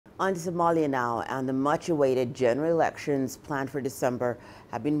On to Somalia now, and the much-awaited general elections planned for December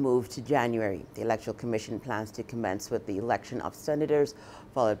have been moved to January. The Electoral Commission plans to commence with the election of senators,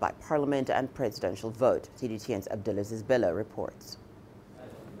 followed by parliament and presidential vote. CGTN's Abdul reports.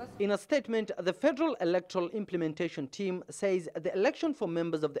 In a statement, the Federal Electoral Implementation Team says the election for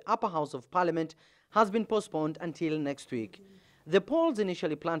members of the Upper House of Parliament has been postponed until next week. The polls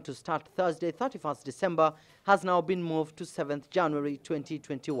initially planned to start Thursday, 31st December, has now been moved to 7th January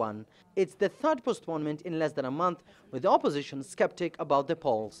 2021. It's the third postponement in less than a month, with the opposition skeptic about the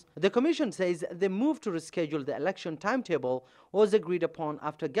polls. The Commission says the move to reschedule the election timetable was agreed upon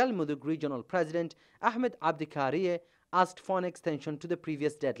after Galmudug Regional President Ahmed Abdikariye asked for an extension to the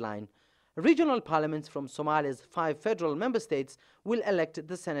previous deadline. Regional parliaments from Somalia's 5 federal member states will elect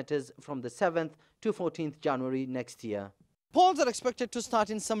the senators from the 7th to 14th January next year. Polls are expected to start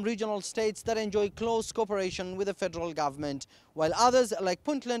in some regional states that enjoy close cooperation with the federal government, while others like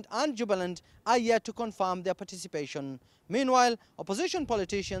Puntland and Jubaland are yet to confirm their participation. Meanwhile, opposition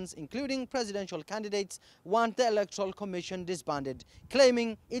politicians, including presidential candidates, want the Electoral Commission disbanded,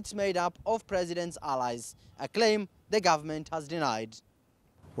 claiming it's made up of president's allies, a claim the government has denied.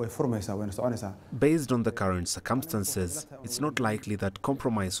 Based on the current circumstances, it's not likely that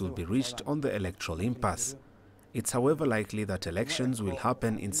compromise will be reached on the electoral impasse. It's however likely that elections will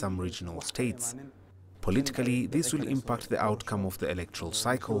happen in some regional states. Politically, this will impact the outcome of the electoral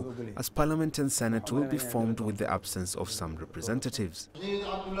cycle, as Parliament and Senate will be formed with the absence of some representatives.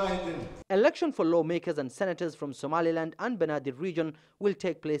 Election for lawmakers and senators from Somaliland and Banaadir region will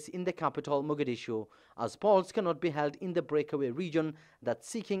take place in the capital, Mogadishu, as polls cannot be held in the breakaway region that's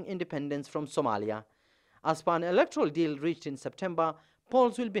seeking independence from Somalia. As per an electoral deal reached in September,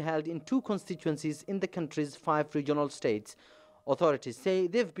 polls will be held in 2 constituencies in the country's 5 regional states. Authorities say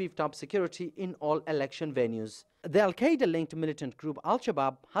they've beefed up security in all election venues. The Al-Qaeda-linked militant group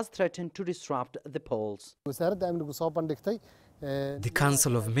Al-Shabaab has threatened to disrupt the polls. The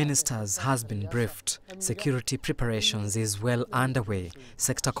Council of Ministers has been briefed. Security preparations is well underway.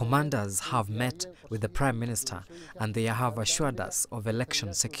 Sector commanders have met with the Prime Minister and they have assured us of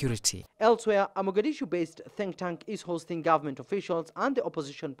election security. Elsewhere, a Mogadishu-based think tank is hosting government officials and the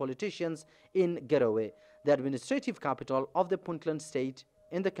opposition politicians in Garowe, the administrative capital of the Puntland state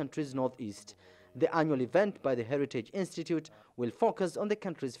in the country's northeast. The annual event by the Heritage Institute will focus on the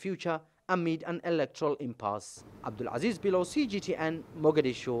country's future amid an electoral impasse. Abdul Aziz below CGTN,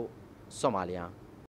 Mogadishu, Somalia.